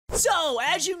So,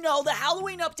 as you know, the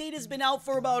Halloween update has been out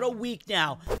for about a week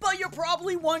now, but you're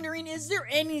probably wondering, is there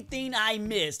anything I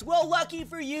missed? Well, lucky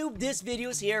for you, this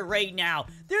video's here right now.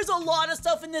 There's a lot of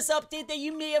stuff in this update that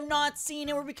you may have not seen,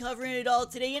 and we'll be covering it all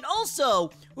today, and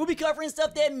also, we'll be covering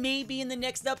stuff that may be in the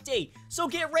next update. So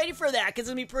get ready for that, because it's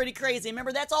gonna be pretty crazy.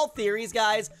 Remember, that's all theories,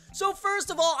 guys. So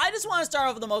first of all, I just want to start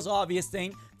off with the most obvious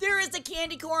thing. There is the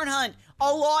candy corn hunt.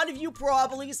 A lot of you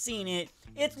probably seen it.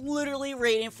 It's literally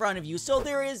right in front of you, so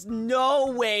there is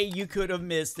no way you could have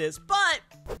missed this. But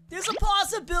there's a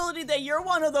possibility that you're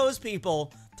one of those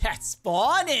people that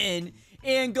spawn in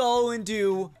and go and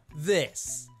do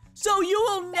this. So you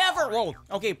will never, whoa,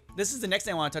 okay, this is the next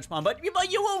thing I want to touch upon, but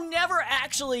you will never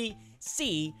actually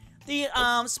see the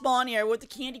spawn area with the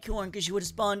candy corn because you would have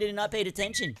spawned in and not paid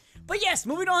attention. But yes,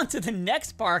 moving on to the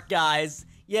next part, guys.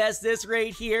 Yes, this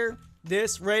right here,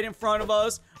 this right in front of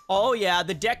us. Oh yeah,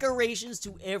 the decorations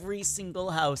to every single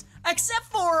house, except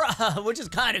for, which is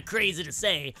kind of crazy to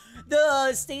say, the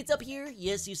estates up here,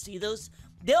 yes, you see those?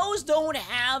 Those don't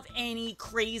have any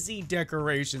crazy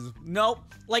decorations. Nope.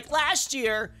 Like last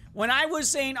year, when I was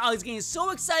saying I was getting so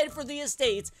excited for the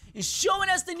estates and showing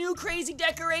us the new crazy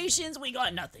decorations, we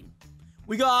got nothing.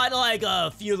 We got like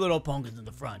a few little pumpkins in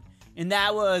the front. And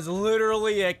that was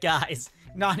literally it, guys.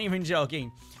 Not even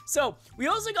joking. So, we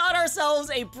also got ourselves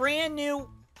a brand new...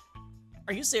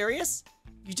 Are you serious?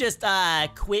 You just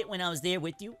quit when I was there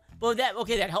with you? Well, that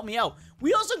helped me out.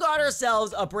 We also got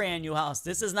ourselves a brand new house.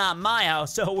 This is not my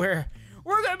house, so we're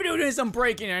gonna be doing some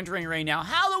breaking and entering right now.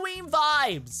 Halloween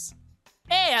vibes.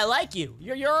 Hey, I like you.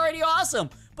 You're already awesome.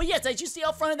 But yes, as you see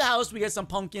out front of the house, we got some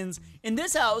pumpkins. And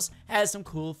this house has some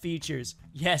cool features.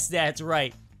 Yes, that's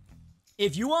right.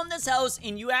 If you own this house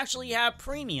and you actually have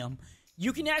premium,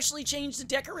 you can actually change the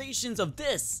decorations of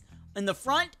this in the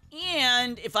front,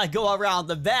 and if I go around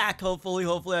the back, hopefully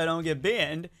I don't get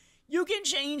banned, you can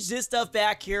change this stuff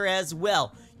back here as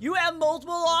well. You have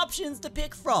multiple options to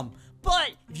pick from,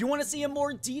 but if you want to see a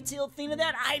more detailed thing of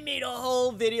that, I made a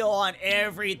whole video on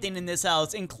everything in this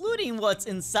house, including what's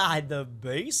inside the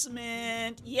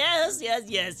basement. Yes.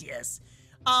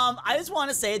 I just want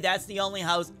to say that's the only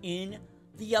house in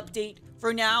the update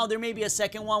for now. There may be a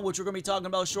second one, which we're going to be talking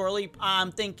about shortly.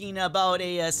 I'm thinking about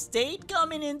a estate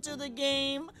coming into the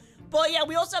game. But yeah,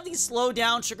 we also have these slow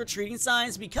down trick-or-treating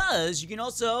signs because you can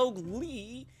also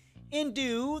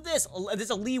do this.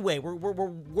 There's a leeway. We're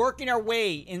working our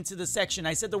way into the section.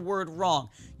 I said the word wrong.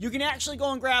 You can actually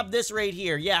go and grab this right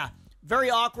here. Yeah, very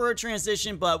awkward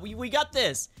transition, but we got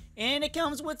this. And it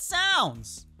comes with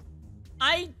sounds.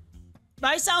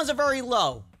 My sounds are very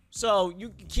low, so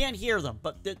you can't hear them,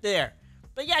 but they're there.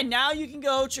 But yeah, now you can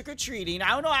go trick-or-treating. I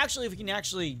don't know actually if we can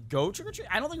actually go trick-or-treat.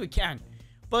 I don't think we can.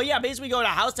 But yeah, basically go to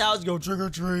house, go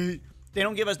trick-or-treat. They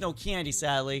don't give us no candy,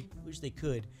 sadly. Wish they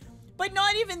could. But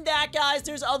not even that, guys.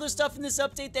 There's other stuff in this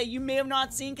update that you may have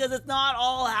not seen because it's not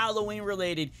all Halloween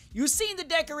related. You've seen the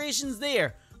decorations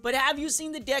there. But have you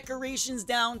seen the decorations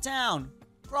downtown?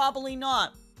 Probably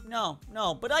not. No.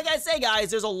 But like I say,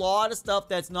 guys, there's a lot of stuff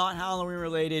that's not Halloween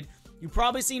related. You've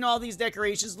probably seen all these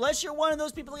decorations, unless you're one of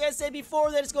those people, like I said before,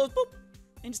 that just goes boop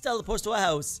and just teleports to a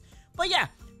house. But yeah,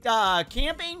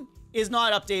 camping is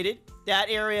not updated. That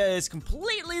area is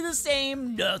completely the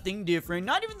same, nothing different.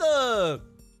 Not even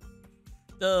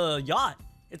the yacht.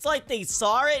 It's like they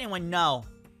saw it and went, no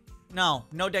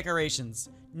decorations,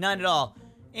 none at all.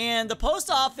 And the post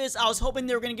office, I was hoping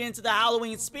they were gonna get into the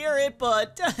Halloween spirit,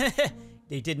 but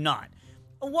they did not.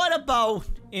 What about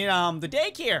in the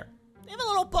daycare? They have a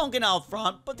little pumpkin out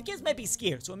front, but the kids might be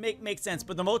scared, so it makes sense.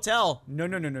 But the motel,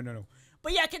 no.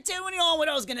 But yeah, continuing on what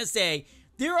I was gonna say,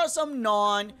 there are some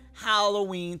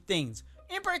non-Halloween things.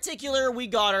 In particular, we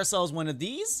got ourselves one of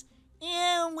these,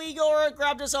 and we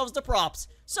grabbed ourselves the props.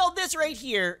 So this right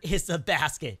here is the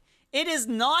basket. It is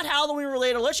not Halloween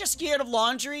related, unless you're scared of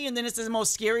laundry, and then it's the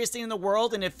most scariest thing in the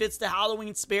world, and it fits the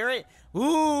Halloween spirit.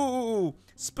 Ooh,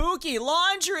 spooky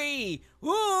laundry.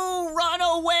 Ooh, run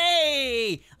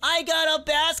away. I got a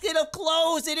basket of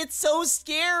clothes, and it's so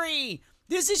scary.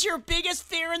 This is your biggest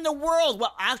fear in the world.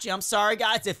 Well, actually, I'm sorry,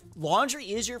 guys. If laundry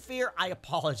is your fear, I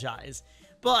apologize.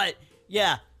 But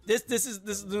yeah, this is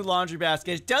the new laundry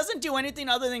basket. It doesn't do anything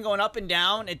other than going up and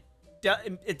down.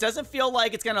 It doesn't feel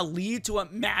like it's gonna lead to a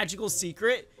magical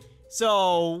secret,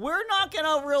 so we're not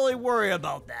gonna really worry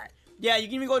about that. Yeah, you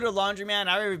can even go to the laundromat.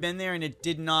 I've already been there and it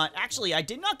did not. Actually, I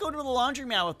did not go to the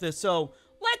laundromat with this, so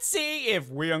let's see if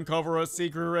we uncover a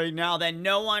secret right now that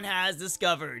no one has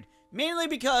discovered. Mainly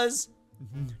because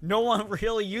no one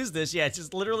really used this yet. It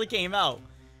just literally came out.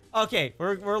 Okay,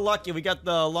 we're lucky. We got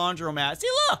the laundromat. See,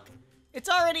 look! It's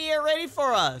already here ready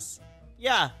for us.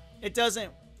 Yeah, it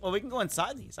doesn't Well, we can go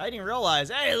inside these. I didn't realize.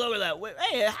 Hey, look at that.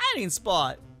 Hey, a hiding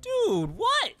spot. Dude,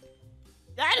 what?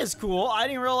 That is cool. I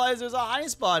didn't realize there's a hiding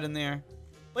spot in there.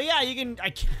 But yeah, you can,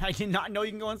 I did not know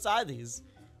you can go inside these.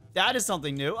 That is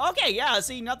something new. Okay, yeah,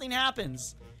 see, nothing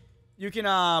happens. You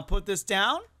can put this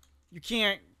down. You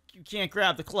can't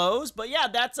grab the clothes. But yeah,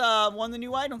 that's one of the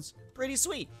new items. Pretty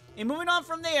sweet. And moving on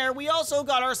from there, we also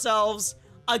got ourselves,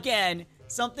 again,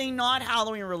 something not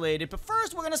Halloween related. But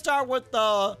first, we're going to start with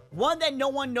the one that no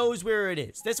one knows where it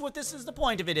is. That's what this is, the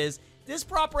point of it is. This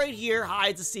prop right here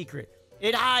hides a secret.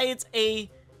 It hides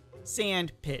a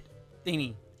sand pit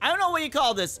thingy. I don't know what you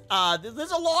call this.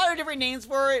 There's a lot of different names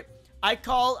for it. I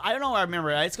don't know what I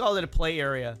remember. I just called it a play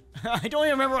area. I don't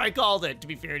even remember what I called it, to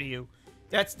be fair to you.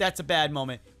 That's a bad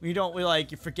moment. You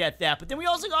forget that. But then we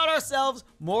also got ourselves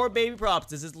more baby props.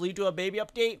 Does this lead to a baby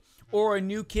update or a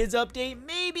new kids update?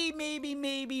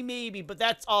 Maybe. But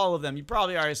that's all of them. You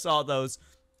probably already saw those.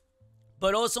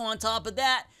 But also on top of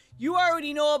that, you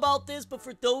already know about this. But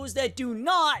for those that do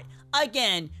not,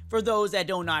 again, for those that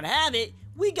do not have it,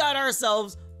 we got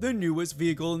ourselves the newest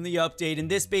vehicle in the update. And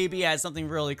this baby has something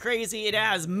really crazy. It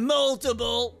has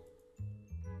multiple.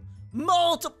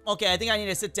 Okay, I think I need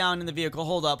to sit down in the vehicle.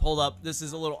 Hold up. This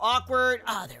is a little awkward.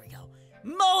 Ah, there we go.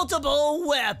 Multiple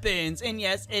weapons. And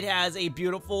yes, it has a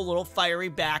beautiful little fiery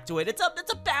back to it. It's a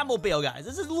Batmobile, guys.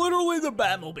 This is literally the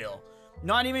Batmobile.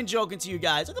 Not even joking to you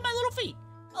guys. Look at my little feet.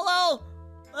 Hello.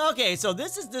 Okay, so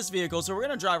this is this vehicle. So we're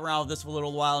going to drive around with this for a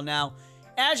little while now.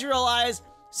 As you realize,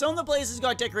 some of the places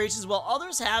got decorations while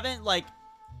others haven't. Like,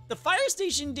 the fire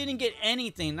station didn't get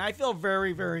anything. And I feel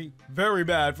very, very, very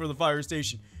bad for the fire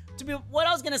station. What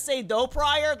I was going to say, though,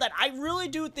 prior, that I really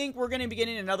do think we're going to be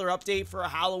getting another update for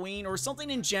Halloween or something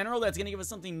in general that's going to give us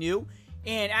something new.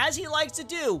 And as he likes to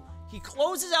do, he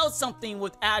closes out something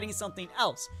with adding something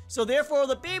else. So therefore,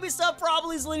 the baby stuff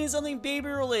probably is leading to something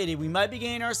baby-related. We might be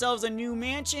getting ourselves a new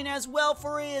mansion as well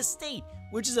for a estate,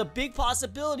 which is a big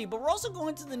possibility. But we're also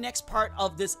going to the next part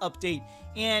of this update.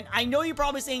 And I know you're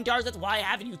probably saying, Darzeth, why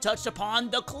haven't you touched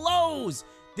upon the clothes?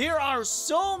 There are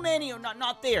so many, or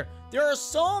not there. There are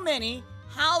so many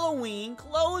Halloween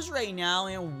clothes right now,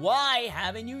 and why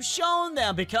haven't you shown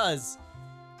them? Because,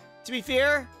 to be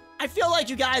fair, I feel like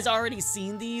you guys already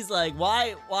seen these. Like,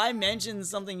 why mention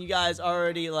something you guys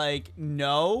already, like,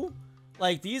 know?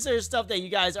 Like, these are stuff that you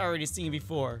guys already seen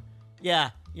before.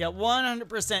 Yeah,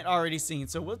 100% already seen.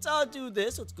 So let's do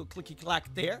this. Let's go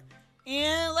clicky-clack there.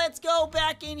 And let's go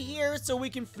back in here so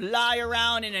we can fly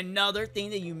around in another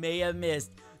thing that you may have missed.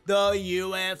 The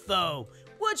UFO.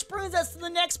 Which brings us to the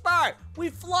next part. We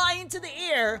fly into the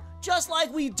air just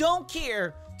like we don't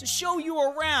care to show you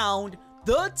around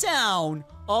the town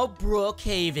of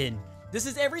Brookhaven. This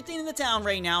is everything in the town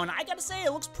right now, and I gotta say,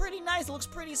 it looks pretty nice. It looks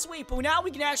pretty sweet. But now we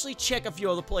can actually check a few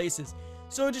other places.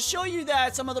 So to show you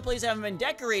that some other places haven't been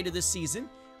decorated this season,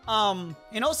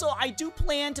 and also I do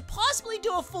plan to possibly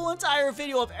do a full entire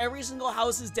video of every single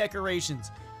house's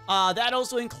decorations. That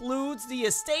also includes the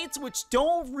estates, which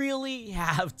don't really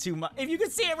have too much. If you can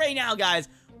see it right now, guys,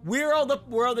 where are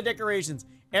the decorations?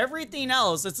 Everything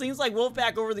else, it seems like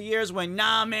Wolfpaq over the years went,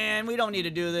 nah, man, we don't need to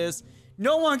do this.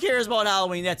 No one cares about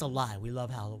Halloween. That's a lie. We love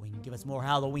Halloween. Give us more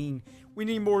Halloween. We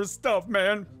need more stuff,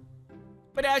 man.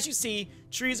 But as you see,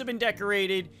 trees have been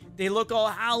decorated. They look all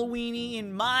Halloween-y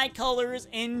in my colors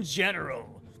in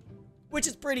general, which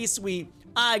is pretty sweet.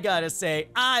 I gotta say,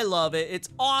 I love it. It's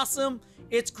awesome.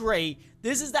 It's great.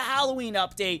 This is the Halloween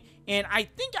update, and I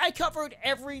think I covered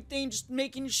everything, just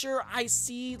making sure I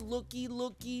see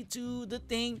looky to the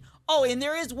thing. Oh, and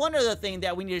there is one other thing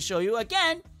that we need to show you.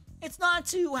 Again, it's not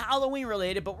too Halloween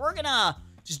related, but we're gonna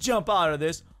just jump out of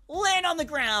this, land on the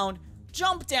ground,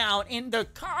 jump down, and the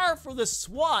car for the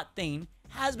SWAT thing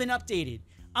has been updated.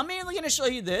 I'm mainly gonna show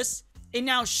you this. It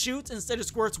now shoots instead of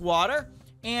squirts water,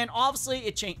 and obviously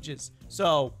it changes.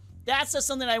 So that's just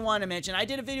something I want to mention. I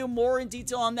did a video more in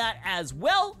detail on that as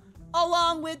well,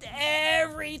 along with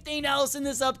everything else in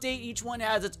this update. Each one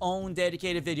has its own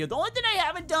dedicated video. The only thing I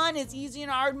haven't done is easy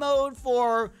and hard mode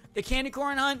for the candy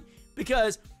corn hunt,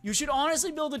 because you should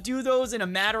honestly be able to do those in a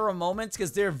matter of moments,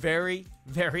 because they're very,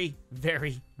 very,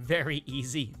 very, very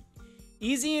easy.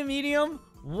 Easy and medium,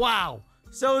 wow,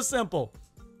 so simple.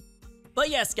 But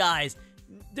yes, guys,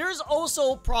 there's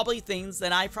also probably things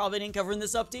that I probably didn't cover in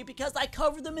this update because I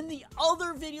covered them in the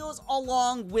other videos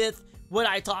along with what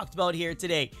I talked about here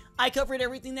today. I covered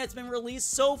everything that's been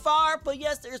released so far, but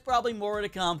yes, there's probably more to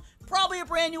come. Probably a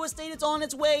brand new estate that's on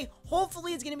its way.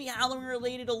 Hopefully it's going to be Halloween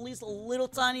related, at least a little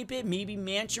tiny bit, maybe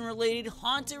mansion related,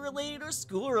 haunted related, or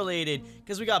school related,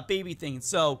 because we got baby things.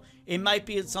 So it might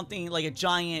be something like a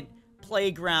giant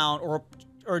playground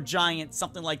or or giant,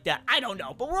 something like that. I don't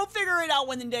know, but we'll figure it out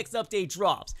when the next update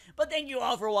drops. But thank you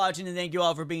all for watching, and thank you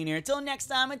all for being here. Until next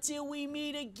time, until we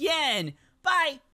meet again. Bye!